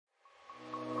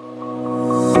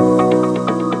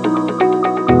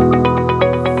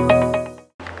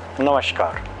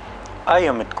Namaskar. I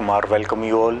Amit Kumar welcome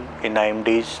you all in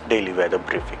IMD's daily weather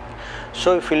briefing.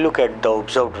 So if you look at the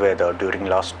observed weather during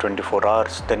last 24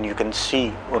 hours, then you can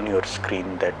see on your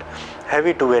screen that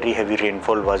heavy to very heavy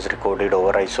rainfall was recorded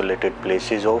over isolated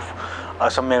places of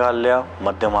Assam, Meghalaya,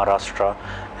 Madhya Maharashtra,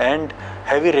 and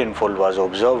heavy rainfall was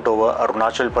observed over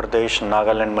Arunachal Pradesh,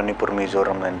 Nagaland, Manipur,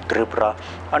 Mizoram and Tripura,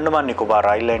 Andaman Nicobar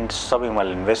Islands,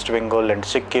 Sub-Himalayan West Bengal and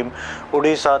Sikkim,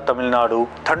 Odisha, Tamil Nadu.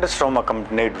 Thunderstorm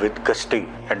accompanied with gusty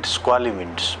and squally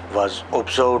winds was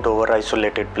observed over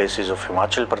isolated places of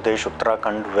Himachal Pradesh,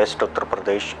 Uttarakhand, West Uttar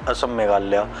Pradesh, Assam,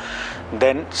 Meghalaya,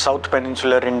 then South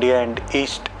Peninsular India and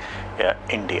East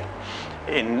India.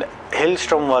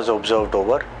 Hailstorm was observed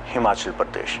over Himachal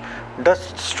Pradesh.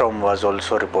 Dust storm was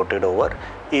also reported over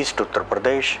East Uttar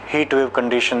Pradesh. Heat wave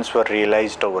conditions were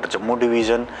realized over Jammu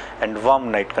division and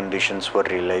warm night conditions were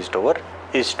realized over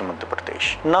East Madhya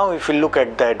Pradesh. Now if we look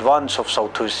at the advance of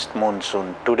southwest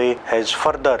monsoon, today has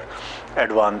further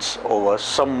advanced over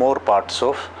some more parts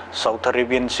of South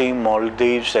Arabian Sea,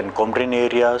 Maldives and Comorin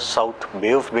areas, South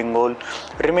Bay of Bengal,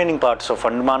 remaining parts of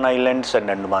Andaman Islands and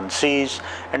Andaman Seas,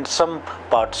 and some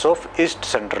parts of East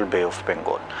Central Bay of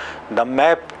Bengal. The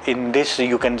map in this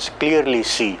you can clearly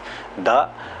see the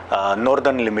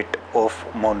northern limit of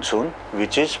monsoon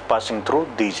which is passing through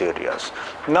these areas.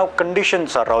 Now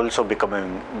conditions are also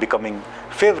becoming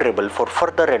favorable for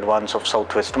further advance of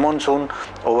southwest monsoon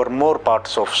over more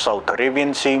parts of South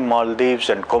Arabian Sea, Maldives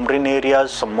and Comorin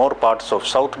areas, some more parts of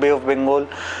South Bay of Bengal,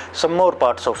 some more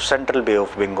parts of Central Bay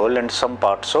of Bengal and some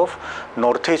parts of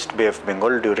Northeast Bay of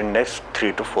Bengal during next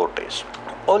 3 to 4 days.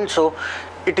 Also,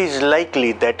 it is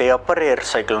likely that a upper air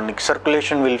cyclonic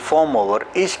circulation will form over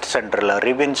East Central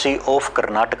Arabian Sea of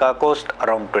Karnataka coast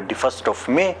around 21st of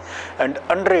May, and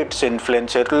under its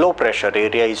influence a low pressure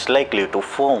area is likely to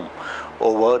form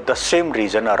over the same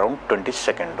region around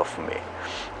 22nd of May.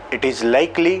 It is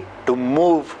likely to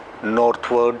move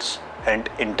northwards and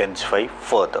intensify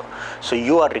further. So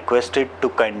you are requested to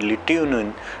kindly tune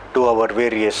in to our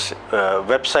various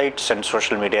websites and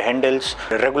social media handles,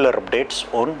 regular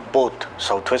updates on both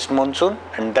southwest monsoon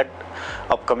and that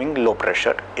upcoming low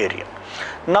pressure area.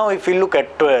 Now if we look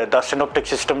at the synoptic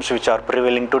systems which are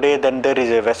prevailing today, then there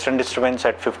is a western disturbance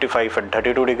at 55 and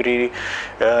 32 degree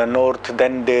north,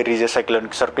 then there is a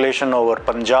cyclonic circulation over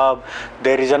Punjab,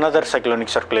 there is another cyclonic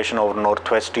circulation over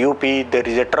northwest UP, there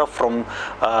is a trough from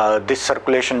this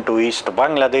circulation to east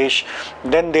Bangladesh,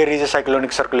 then there is a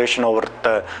cyclonic circulation over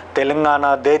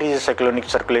Telangana, there is a cyclonic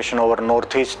circulation over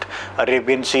northeast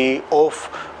Arabian Sea of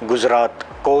Gujarat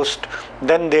coast,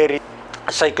 then there is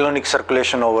cyclonic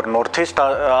circulation over northeast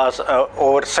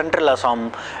over central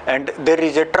Assam, and there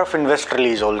is a trough in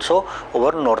westerlies also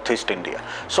over northeast India.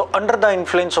 So under the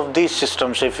influence of these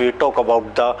systems, if we talk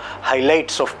about the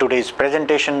highlights of today's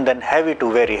presentation, then heavy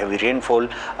to very heavy rainfall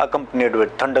accompanied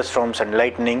with thunderstorms and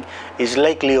lightning is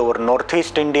likely over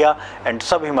northeast India and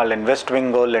sub-Himalayan West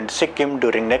Bengal and Sikkim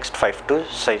during next 5 to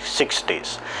 6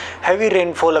 days. Heavy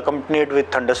rainfall accompanied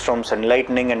with thunderstorms and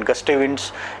lightning and gusty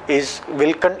winds is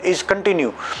continue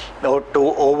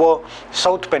to over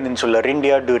South Peninsular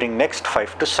India during next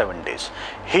 5 to 7 days.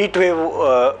 Heat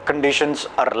wave conditions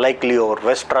are likely over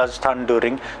West Rajasthan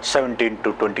during 17th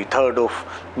to 23rd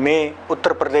of May,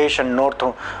 Uttar Pradesh and North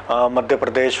Madhya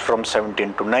Pradesh from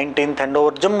 17th to 19th, and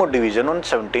over Jammu division on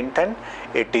 17th and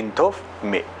 18th of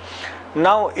May.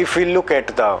 Now if we look at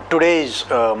the today's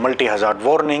multi-hazard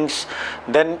warnings,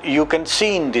 then you can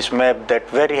see in this map that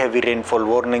very heavy rainfall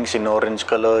warnings in orange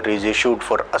color is issued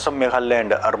for Assam, Meghalaya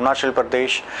and Arunachal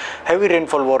Pradesh. Heavy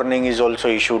rainfall warning is also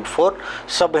issued for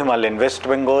Sub-Himalayan West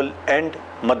Bengal and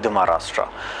Madhya Maharashtra.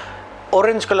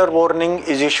 Orange color warning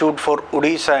is issued for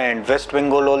Odisha and West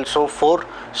Bengal also for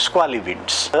squally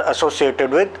winds associated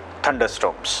with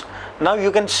thunderstorms. Now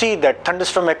you can see that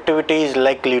thunderstorm activity is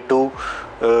likely to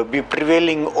be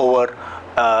prevailing over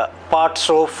parts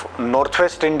of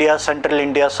northwest India, central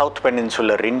India, south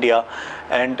peninsular India,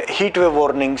 and heat wave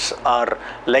warnings are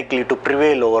likely to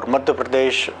prevail over Madhya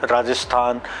Pradesh,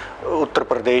 Rajasthan, Uttar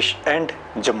Pradesh and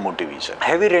Jammu division.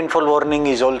 Heavy rainfall warning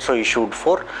is also issued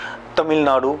for Tamil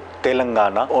Nadu,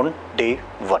 Telangana on day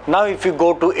 1. Now if you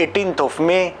go to 18th of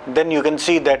May, then you can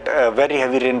see that very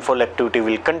heavy rainfall activity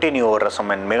will continue over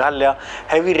Assam and Meghalaya.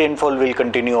 Heavy rainfall will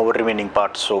continue over remaining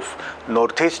parts of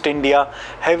northeast India.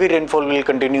 Heavy rainfall will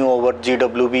continue over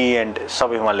GWB and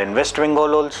sub-Himalayan West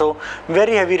Bengal also.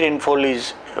 Very heavy rainfall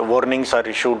warnings are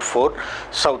issued for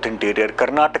south interior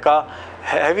Karnataka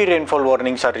heavy rainfall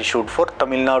warnings are issued for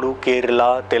Tamil Nadu,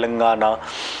 Kerala, Telangana,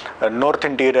 North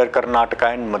Interior,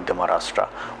 Karnataka and Madhya Maharashtra.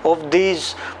 Of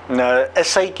these,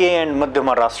 SIK and Madhya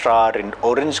Maharashtra are in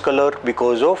orange color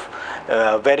because of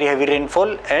very heavy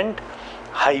rainfall and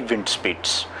high wind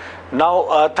speeds.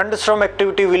 Now, thunderstorm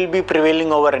activity will be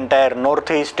prevailing over entire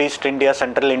northeast, east India,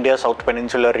 central India, south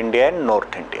peninsular India and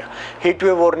north India. Heat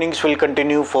wave warnings will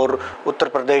continue for Uttar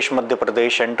Pradesh, Madhya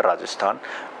Pradesh and Rajasthan.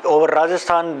 Over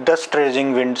Rajasthan, dust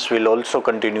raising winds will also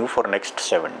continue for next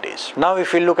 7 days. Now,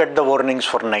 if we look at the warnings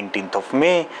for 19th of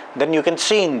May, then you can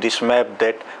see in this map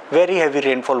that very heavy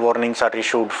rainfall warnings are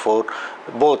issued for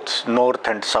both north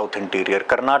and south interior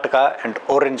Karnataka, and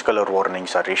orange color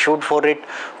warnings are issued for it.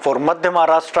 For Madhya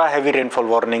Maharashtra, heavy rainfall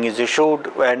warning is issued,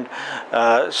 and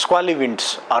squally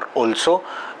winds are also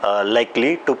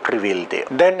likely to prevail there.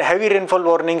 Then heavy rainfall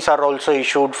warnings are also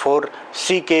issued for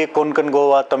CK, Konkan,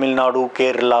 Goa, Tamil Nadu,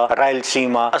 Kerala,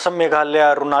 Rayalaseema, Assam,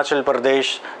 Meghalaya, Arunachal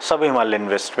Pradesh, Sub-Himalayan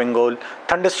West Bengal.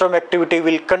 Thunderstorm activity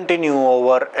will continue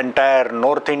over entire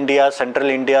North India, Central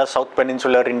India, South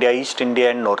Peninsular India, East India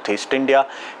and Northeast India.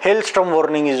 Hailstorm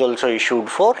warning is also issued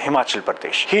for Himachal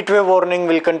Pradesh. Heat wave warning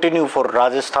will continue for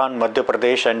Rajasthan, Madhya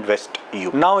Pradesh and West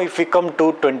UP. Now if we come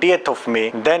to 20th of May,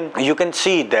 then you can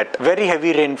see that very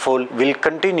heavy rainfall will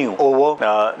continue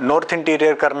over North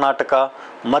Interior Karnataka,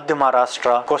 Madhya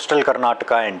Maharashtra, coastal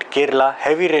Karnataka and Kerala.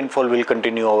 Heavy rainfall will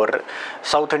continue over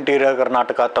South Interior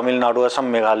Karnataka, Tamil Nadu,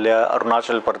 Assam, Meghalaya,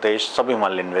 Arunachal Pradesh,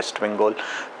 Sub-Himalayan West Bengal.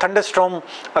 Thunderstorm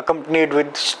accompanied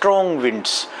with strong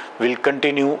winds will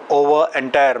continue over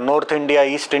entire North India,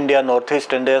 East India,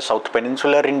 Northeast India, South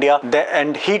Peninsular India,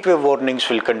 and heat wave warnings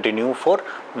will continue for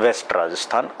West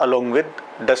Rajasthan along with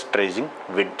dust raising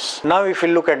winds. Now if you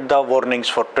look at the warnings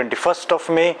for 21st of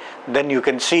May, then you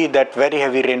can see that very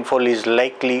heavy rainfall is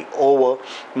likely over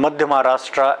Madhya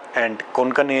Maharashtra and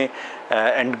Konkan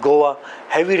and Goa.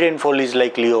 Heavy rainfall is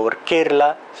likely over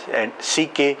Kerala and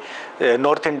CK,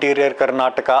 North Interior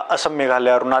Karnataka, Assam,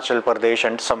 Meghalaya, Arunachal Pradesh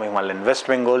and some Himalayan West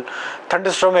Bengal.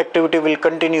 Thunderstorm activity will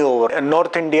continue over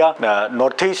North India,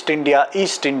 Northeast India,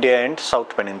 East India and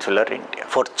South Peninsular India.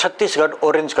 For Chhattisgarh,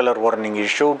 orange color warning is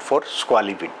issued for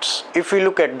squally winds. If we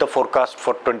look at the forecast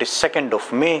for 22nd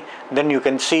of May, then you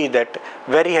can see that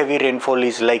very heavy rainfall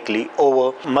is likely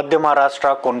over Madhya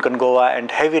Maharashtra, Konkan, Goa and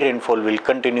heavy rainfall will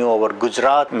continue over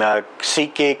Gujarat,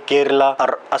 CK, Kerala,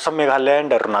 Assam, Meghalaya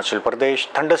and Arunachal Pradesh.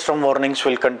 Thunderstorm warnings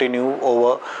will continue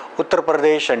over Uttar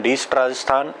Pradesh and East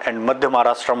Rajasthan and Madhya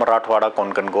Maharashtra, Marathwada,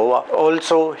 Konkan, Goa.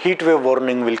 Also, heat wave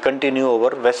warning will continue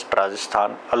over West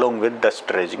Rajasthan along with dust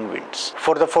raising winds.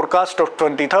 For the forecast of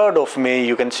 23rd of May,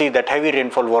 you can see that heavy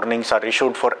rainfall warnings are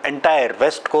issued for entire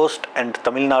West Coast and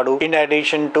Tamil Nadu in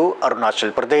addition to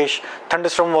Arunachal Pradesh.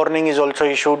 Thunderstorm warning is also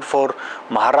issued for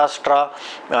Maharashtra,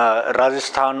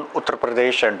 Rajasthan, Uttar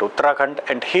Pradesh and Uttarakhand,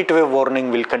 and heat wave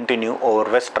warning will continue over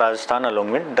West Rajasthan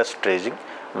along with dust raising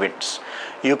winds.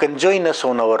 You can join us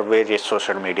on our various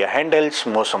social media handles,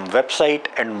 Mausam website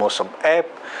and Mausam app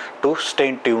to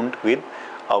stay tuned with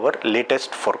our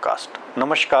latest forecast.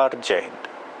 Namaskar, Jai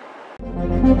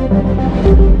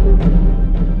Hind.